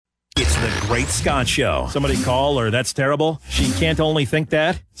The Great Scott Show. Somebody call or that's terrible? She can't only think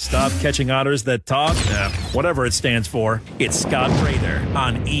that? Stop catching otters that talk? Whatever it stands for. It's Scott Prather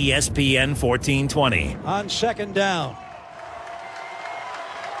on ESPN 1420. On second down.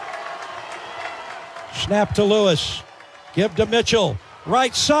 Snap to Lewis. Give to Mitchell.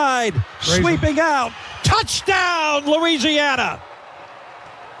 Right side. Sweeping out. Touchdown, Louisiana.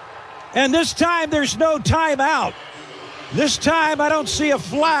 And this time there's no timeout. This time I don't see a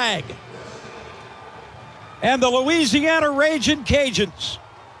flag. And the Louisiana Ragin Cajuns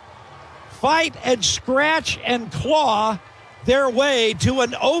fight and scratch and claw their way to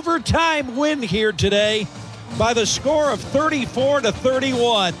an overtime win here today by the score of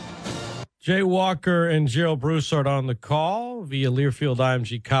 34-31. Jay Walker and Gerald Broussard on the call via Learfield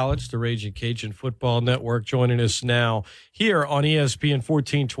IMG College, the Ragin Cajun Football Network, joining us now here on ESPN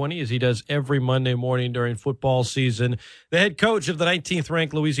 1420 as he does every Monday morning during football season. The head coach of the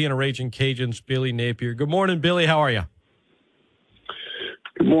 19th-ranked Louisiana Ragin Cajuns, Billy Napier. Good morning, Billy. How are you?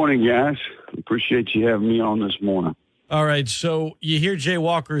 Good morning, guys. Appreciate you having me on this morning. All right, so you hear Jay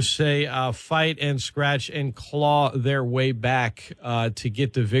Walker say fight and scratch and claw their way back to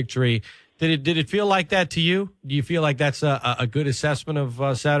get the victory. Did it feel like that to you? Do you feel like that's a good assessment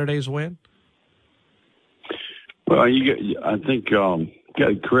of Saturday's win? Well, I think got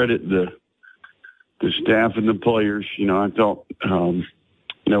to credit the staff and the players. I thought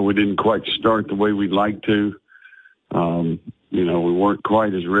we didn't quite start the way we'd like to. We weren't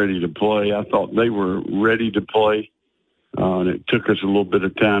quite as ready to play. I thought they were ready to play, and it took us a little bit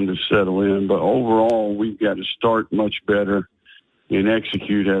of time to settle in. But overall, we've got to start much better and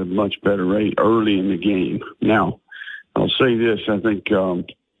execute at a much better rate early in the game. Now, I'll say this. I think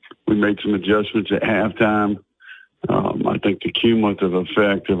we made some adjustments at halftime. I think the cumulative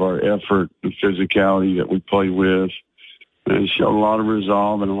effect of our effort and physicality that we played with and showed a lot of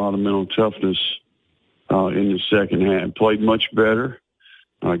resolve and a lot of mental toughness in the second half. Played much better.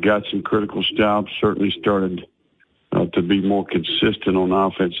 Got some critical stops. Certainly started to be more consistent on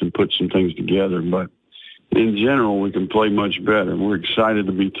offense and put some things together. But in general, we can play much better. We're excited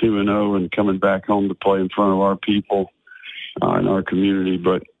to be 2-0 and coming back home to play in front of our people in our community.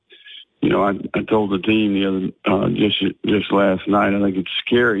 But, I told the team the other just last night, I think it's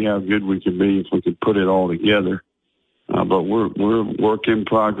scary how good we could be if we could put it all together. But we're work in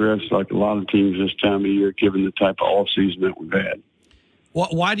progress like a lot of teams this time of year, given the type of offseason that we've had.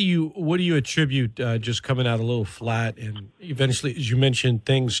 What do you attribute just coming out a little flat and eventually, as you mentioned,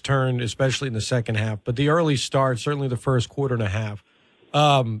 things turned, especially in the second half, but the early start, certainly the first quarter and a half.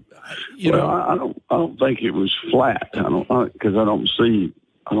 I don't think it was flat. Because I don't see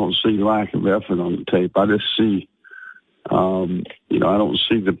lack of effort on the tape. I just see, I don't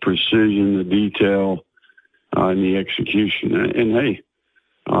see the precision, the detail, and the execution. And hey,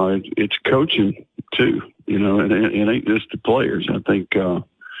 it's coaching too. It ain't just the players. I think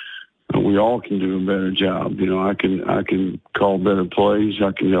we all can do a better job. I can call better plays.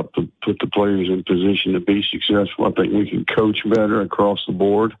 I can help put the players in position to be successful. I think we can coach better across the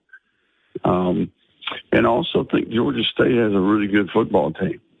board. And also think Georgia State has a really good football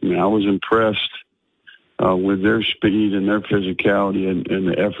team. I was impressed with their speed and their physicality and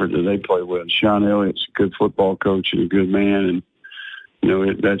the effort that they play with. Sean Elliott's a good football coach and a good man, and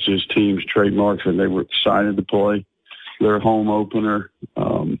that's his team's trademark, and they were excited to play their home opener.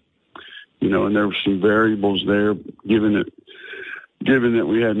 And there were some variables there, given that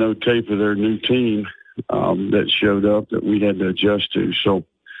we had no tape of their new team that showed up that we had to adjust to. So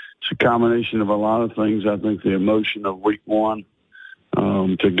it's a combination of a lot of things. I think the emotion of week one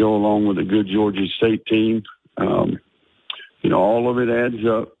to go along with a good Georgia State team, all of it adds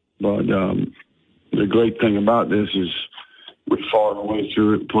up. But the great thing about this is we fought our way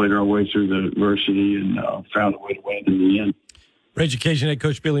through it, played our way through the adversity, and found a way to win in the end. Ragin Cajun head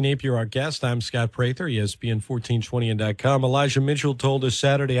coach Billy Napier, our guest. I'm Scott Prather, ESPN1420.com. Elijah Mitchell told us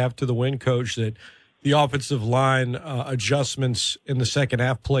Saturday after the win, coach, that the offensive line adjustments in the second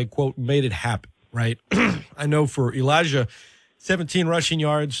half play, quote, made it happen, right? I know for Elijah, 17 rushing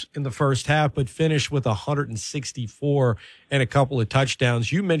yards in the first half, but finished with 164 and a couple of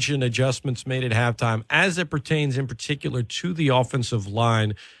touchdowns. You mentioned adjustments made at halftime. As it pertains in particular to the offensive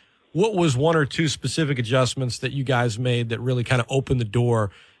line, what was one or two specific adjustments that you guys made that really kind of opened the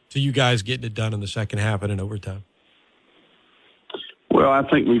door to you guys getting it done in the second half and in overtime? Well, I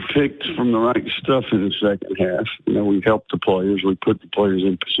think we picked from the right stuff in the second half. We helped the players. We put the players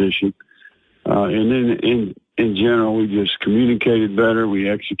in position. And then in general, we just communicated better. We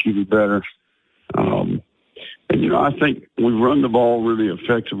executed better. And I think we run the ball really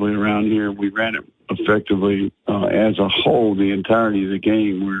effectively around here. We ran it effectively as a whole the entirety of the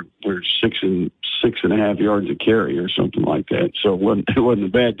game. We're 6.5 yards a carry or something like that. So it wasn't a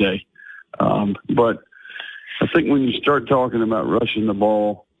bad day. But I think when you start talking about rushing the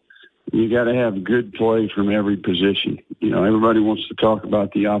ball, you got to have good play from every position. Everybody wants to talk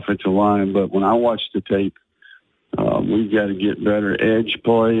about the offensive line, but when I watch the tape, we've got to get better edge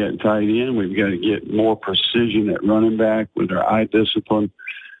play at tight end. We've got to get more precision at running back with our eye discipline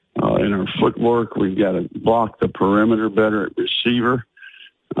and our footwork. We've got to block the perimeter better at receiver.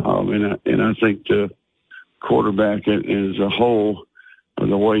 And I think the quarterback as a whole,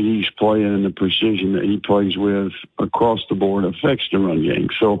 the way he's playing and the precision that he plays with across the board affects the run game.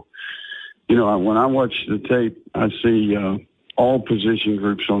 So, when I watch the tape, I see all position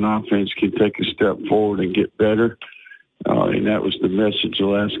groups on offense can take a step forward and get better. And that was the message the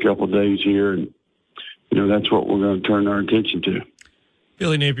last couple of days here. And, that's what we're going to turn our attention to.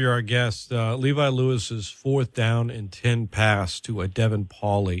 Billy Napier, our guest. Levi Lewis's 4th down and 10 pass to a Devin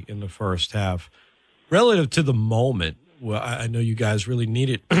Pauly in the first half. Relative to the moment, well, I know you guys really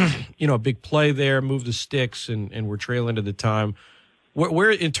needed, a big play there, move the sticks, and we're trailing to the time.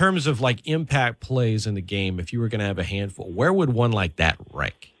 Where, in terms of like impact plays in the game, if you were going to have a handful, where would one like that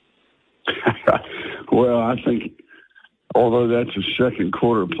rank? Well, I think, although that's a second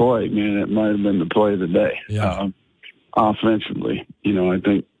quarter play, man, it might have been the play of the day. Yeah. Offensively, I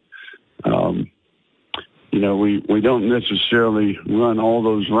think, we don't necessarily run all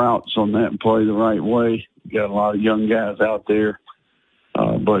those routes on that play the right way. We got a lot of young guys out there.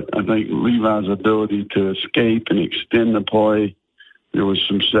 But I think Levi's ability to escape and extend the play, there was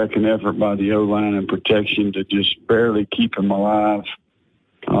some second effort by the O-line and protection to just barely keep him alive.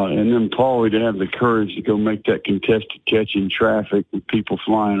 And then Pauly to have the courage to go make that contested catch in traffic with people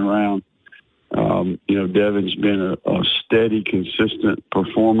flying around. Devin's been a steady, consistent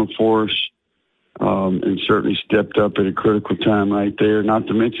performer for us, and certainly stepped up at a critical time right there, not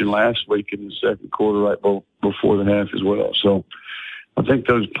to mention last week in the second quarter right before the half as well. So I think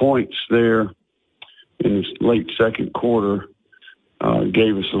those points there in this late second quarter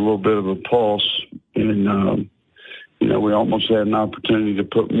gave us a little bit of a pulse, and, we almost had an opportunity to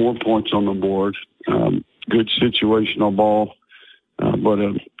put more points on the board. Good situational ball. But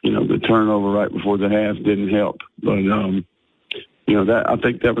the turnover right before the half didn't help. But, I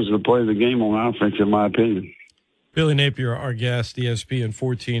think that was the play of the game on offense, in my opinion. Billy Napier, our guest, ESPN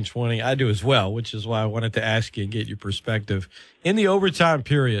 1420. I do as well, which is why I wanted to ask you and get your perspective. In the overtime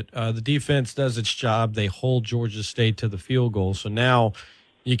period, the defense does its job. They hold Georgia State to the field goal. So now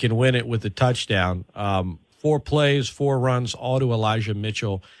you can win it with a touchdown. 4 plays, 4 runs, all to Elijah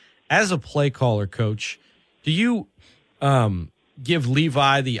Mitchell. As a play caller, Coach, do you give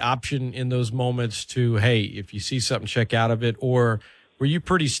Levi the option in those moments to, hey, if you see something, check out of it? Or were you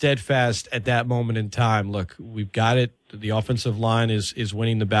pretty steadfast at that moment in time? Look, we've got it. The offensive line is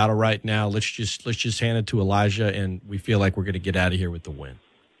winning the battle right now. Let's just hand it to Elijah, and we feel like we're going to get out of here with the win.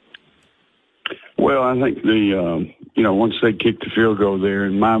 Well, I think once they kicked the field goal there,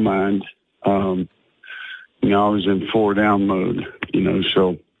 in my mind, I was in 4-down mode,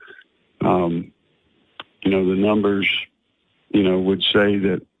 so, the numbers, would say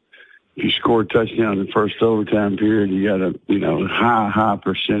that if you score a touchdown in the first overtime period, you got a, high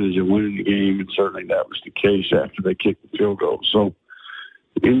percentage of winning the game. And certainly that was the case after they kicked the field goal. So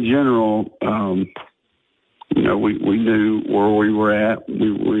in general, we knew where we were at.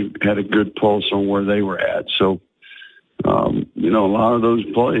 We had a good pulse on where they were at. So, a lot of those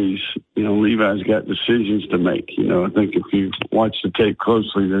plays, Levi's got decisions to make. I think if you watch the tape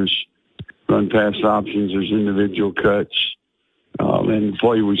closely, there's run pass options, there's individual cuts. And the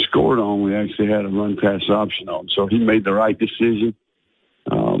play we scored on, we actually had a run pass option on. So he made the right decision.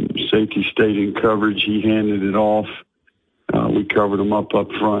 Safety stayed in coverage. He handed it off. We covered him up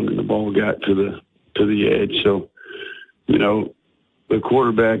front, and the ball got to the edge. So, the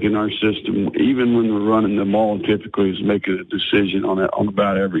quarterback in our system, even when we're running the ball, typically is making a decision on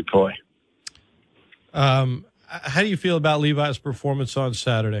about every play. How do you feel about Levi's performance on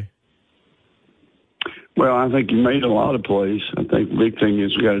Saturday? Well, I think he made a lot of plays. I think the big thing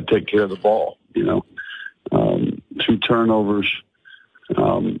is we got to take care of the ball, 2 turnovers.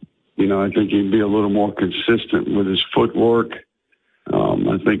 I think he'd be a little more consistent with his footwork.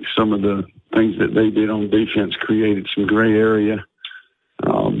 I think some of the things that they did on defense created some gray area.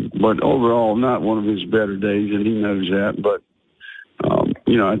 But overall, not one of his better days, and he knows that. But,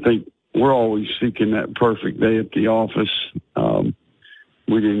 I think we're always seeking that perfect day at the office.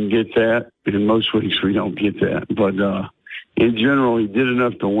 We didn't get that, and most weeks we don't get that. But in general, he did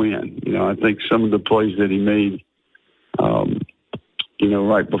enough to win. I think some of the plays that he made,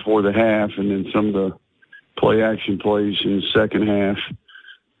 right before the half, and then some of the play action plays in the second half.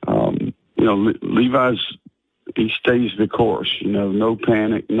 Levi's, he stays the course, no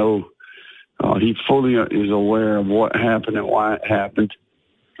panic, he fully is aware of what happened and why it happened.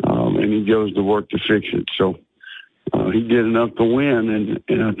 And he goes to work to fix it. So he did enough to win,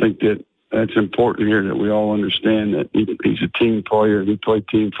 and I think that's important here, that we all understand that he's a team player. He played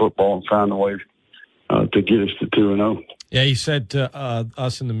team football and found a way to get us to 2-0. Yeah, he said to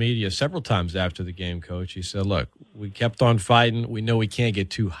us in the media several times after the game, Coach, he said, look, we kept on fighting. We know we can't get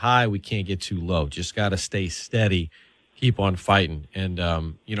too high. We can't get too low. Just got to stay steady, keep on fighting. And,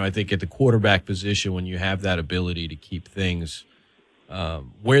 I think at the quarterback position, when you have that ability to keep things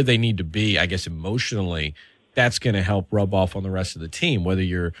where they need to be, I guess emotionally, that's going to help rub off on the rest of the team, whether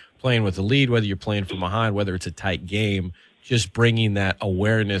you're playing with the lead, whether you're playing from behind, whether it's a tight game, just bringing that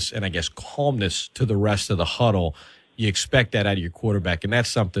awareness and, I guess, calmness to the rest of the huddle. You expect that out of your quarterback, and that's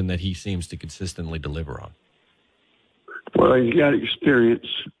something that he seems to consistently deliver on. Well, he's got experience,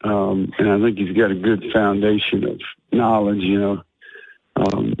 and I think he's got a good foundation of knowledge, and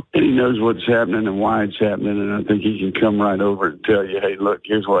he knows what's happening and why it's happening, and I think he can come right over and tell you, hey, look,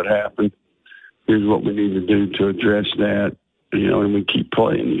 here's what happened. Here's what we need to do to address that, and we keep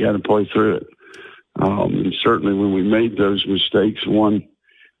playing. You got to play through it. And certainly when we made those mistakes, one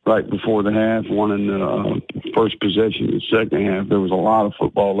right before the half, one in the first possession in the second half, there was a lot of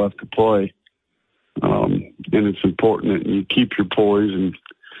football left to play. And it's important that you keep your poise and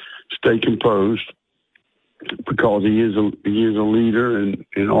stay composed, because he is a leader, and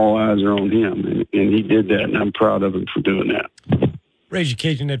all eyes are on him. And he did that, and I'm proud of him for doing that. Ragin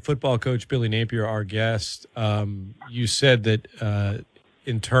Cajun head football coach Billy Napier, our guest. You said that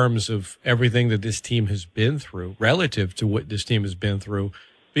in terms of everything that this team has been through, relative to what this team has been through,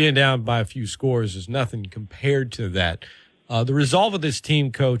 being down by a few scores is nothing compared to that. The resolve of this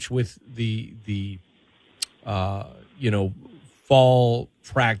team, Coach, with the fall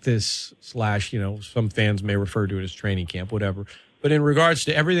practice / some fans may refer to it as training camp, whatever. But in regards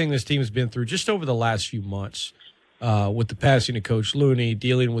to everything this team has been through just over the last few months, with the passing of Coach Looney,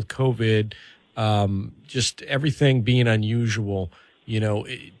 dealing with COVID, just everything being unusual,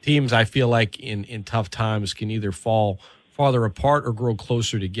 teams, I feel like in tough times can either fall farther apart or grow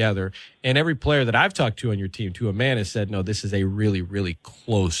closer together. And every player that I've talked to on your team, to a man, has said, no, this is a really, really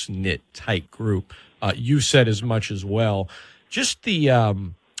close-knit, tight group. You said as much as well. Just the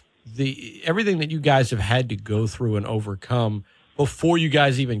everything that you guys have had to go through and overcome before you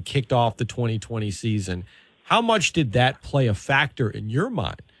guys even kicked off the 2020 season, how much did that play a factor in your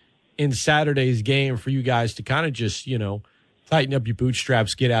mind in Saturday's game for you guys to kind of just, tighten up your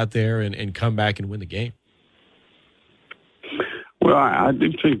bootstraps, get out there and come back and win the game? Well, I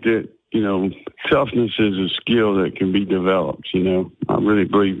do think that, toughness is a skill that can be developed, I really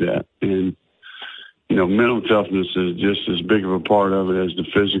believe that. And, mental toughness is just as big of a part of it as the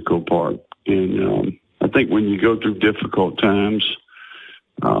physical part. And I think when you go through difficult times,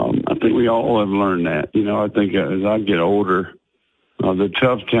 I think we all have learned that. I think as I get older, the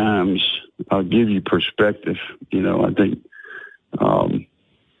tough times give you perspective. I think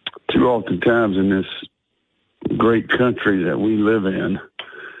too often times in this great country that we live in,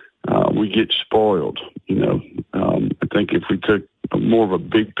 we get spoiled. I think if we took more of a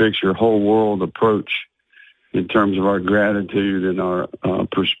big picture, whole world approach in terms of our gratitude and our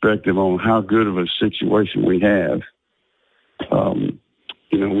perspective on how good of a situation we have,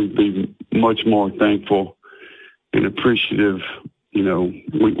 we'd be much more thankful and appreciative.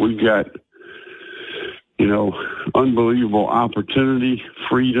 We've got, unbelievable opportunity,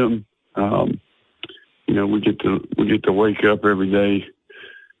 freedom. We get to wake up every day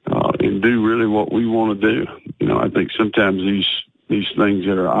and do really what we want to do. I think sometimes these things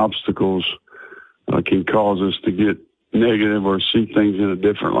that are obstacles can cause us to get negative or see things in a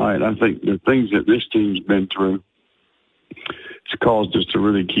different light. I think the things that this team's been through, it's caused us to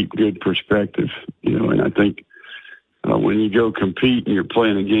really keep good perspective. And I think when you go compete and you're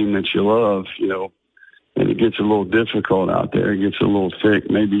playing a game that you love, and it gets a little difficult out there, it gets a little thick,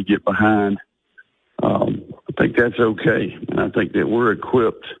 maybe you get behind. I think that's okay. And I think that we're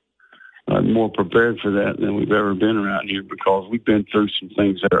equipped, more prepared for that than we've ever been around here, because we've been through some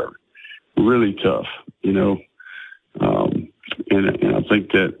things that are really tough, and I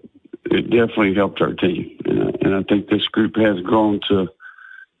think that it definitely helped our team. And I think this group has grown to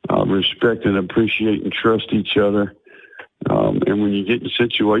respect and appreciate and trust each other. And when you get in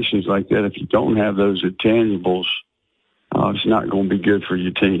situations like that, if you don't have those intangibles, it's not going to be good for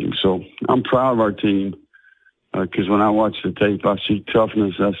your team. So I'm proud of our team, because when I watch the tape, I see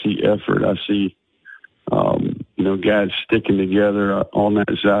toughness, I see effort, I see, guys sticking together on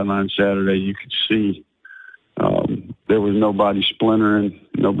that sideline Saturday. You could see there was nobody splintering,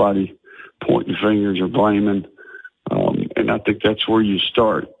 nobody pointing fingers or blaming. And I think that's where you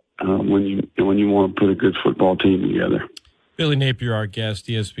start when you want to put a good football team together. Billy Napier, our guest,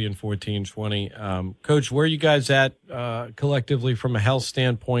 ESPN 1420. Coach, where are you guys at collectively from a health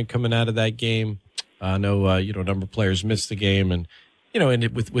standpoint coming out of that game? I know, a number of players missed the game, and,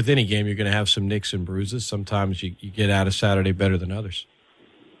 with any game, you're going to have some nicks and bruises. Sometimes you get out of Saturday better than others.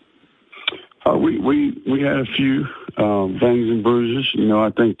 We had a few bangs and bruises.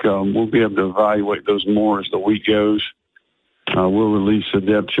 I think we'll be able to evaluate those more as the week goes. We'll release a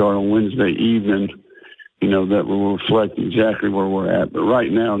depth chart on Wednesday evening, that will reflect exactly where we're at. But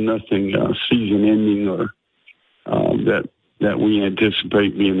right now, nothing season-ending or that we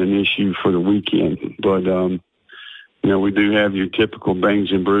anticipate being an issue for the weekend. But, we do have your typical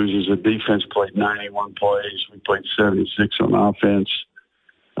bangs and bruises. The defense played 91 plays. We played 76 on offense.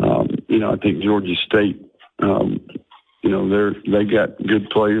 I think Georgia State, they got good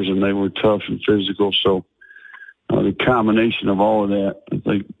players and they were tough and physical. So the combination of all of that, I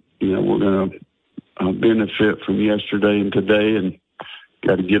think, we're going to benefit from yesterday and today, and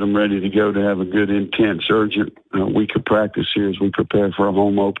got to get them ready to go to have a good, intense, urgent week of practice here as we prepare for a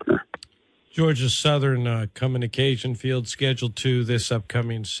home opener. Georgia Southern coming to Cajun Field, scheduled to this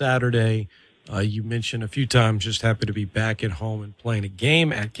upcoming Saturday. You mentioned a few times just happy to be back at home and playing a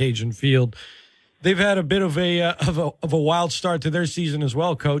game at Cajun Field. They've had a bit of a wild start to their season as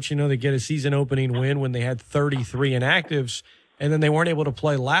well, Coach. They get a season opening win when they had 33 inactives, and then they weren't able to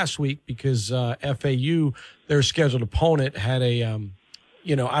play last week because FAU, their scheduled opponent, had a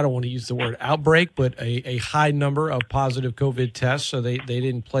I don't want to use the word outbreak, but a high number of positive COVID tests, so they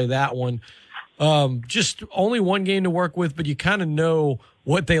didn't play that one. Just only one game to work with, but you kind of know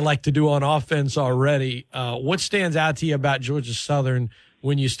what they like to do on offense already. What stands out to you about Georgia Southern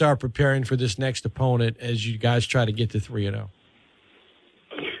when you start preparing for this next opponent as you guys try to get to 3-0?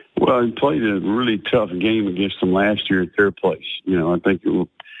 Well, he played a really tough game against them last year at their place. I think it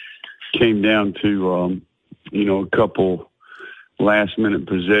came down to, a couple last-minute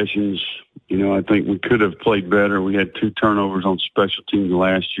possessions. I think we could have played better. We had 2 turnovers on special teams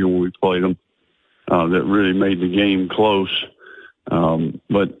last year when we played them that really made the game close.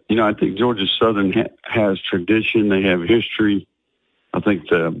 But I think Georgia Southern has tradition. They have history. I think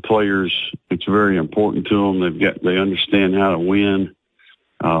the players, it's very important to them. They understand how to win.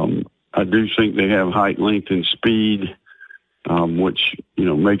 I do think they have height, length, and speed, which,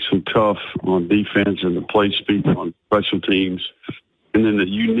 makes them tough on defense and the play speed on special teams. And then the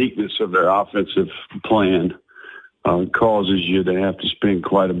uniqueness of their offensive plan causes you to have to spend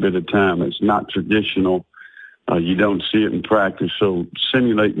quite a bit of time. It's not traditional. You don't see it in practice. So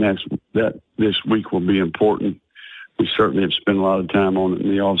simulating that this week will be important. We certainly have spent a lot of time on it in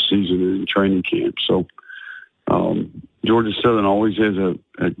the off season and in training camp. So Georgia Southern always has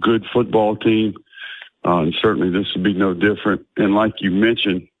a good football team, and certainly this will be no different. And like you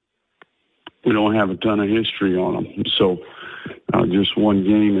mentioned, we don't have a ton of history on them. So just one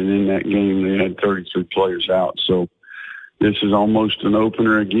game, and in that game they had 33 players out. So this is almost an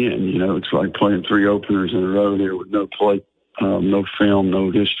opener again. It's like playing 3 openers in a row here with no play, no film,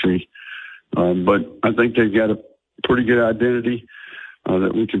 no history. But I think they've got a pretty good identity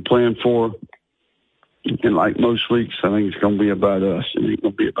that we can plan for. And like most weeks, I think it's going to be about us. It ain't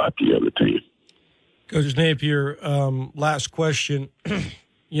going to be about the other team. Coach Napier, last question.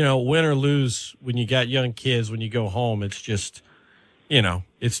 Win or lose, when you got young kids, when you go home, it's just,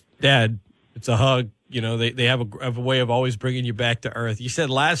 it's dad, it's a hug. They have a way of always bringing you back to earth. You said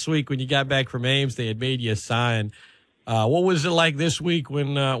last week when you got back from Ames, they had made you a sign. What was it like this week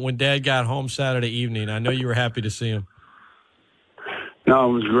when Dad got home Saturday evening? I know you were happy to see him.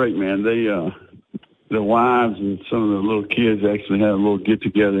 No, it was great, man. The wives and some of the little kids actually had a little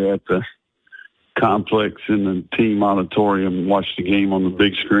get-together at the complex in the team auditorium and watched the game on the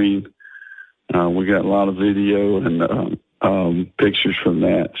big screen. We got a lot of video and pictures from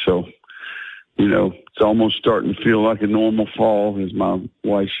that. So, it's almost starting to feel like a normal fall, as my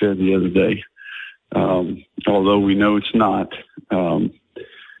wife said the other day. Although we know it's not.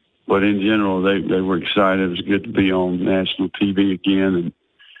 But in general, they were excited. It was good to be on national TV again, and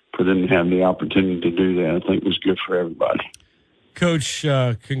for them to have the opportunity to do that, I think was good for everybody. Coach,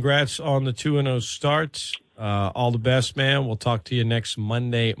 congrats on the 2-0 start. All the best, man. We'll talk to you next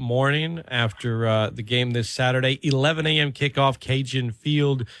Monday morning after the game this Saturday. 11 a.m. kickoff, Cajun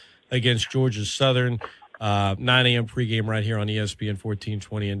Field against Georgia Southern. 9 a.m. pregame right here on ESPN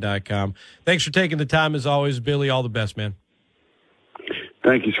 1420 and .com. Thanks for taking the time, as always, Billy. All the best, man.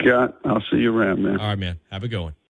 Thank you, Scott. I'll see you around, man. All right, man. Have a good one.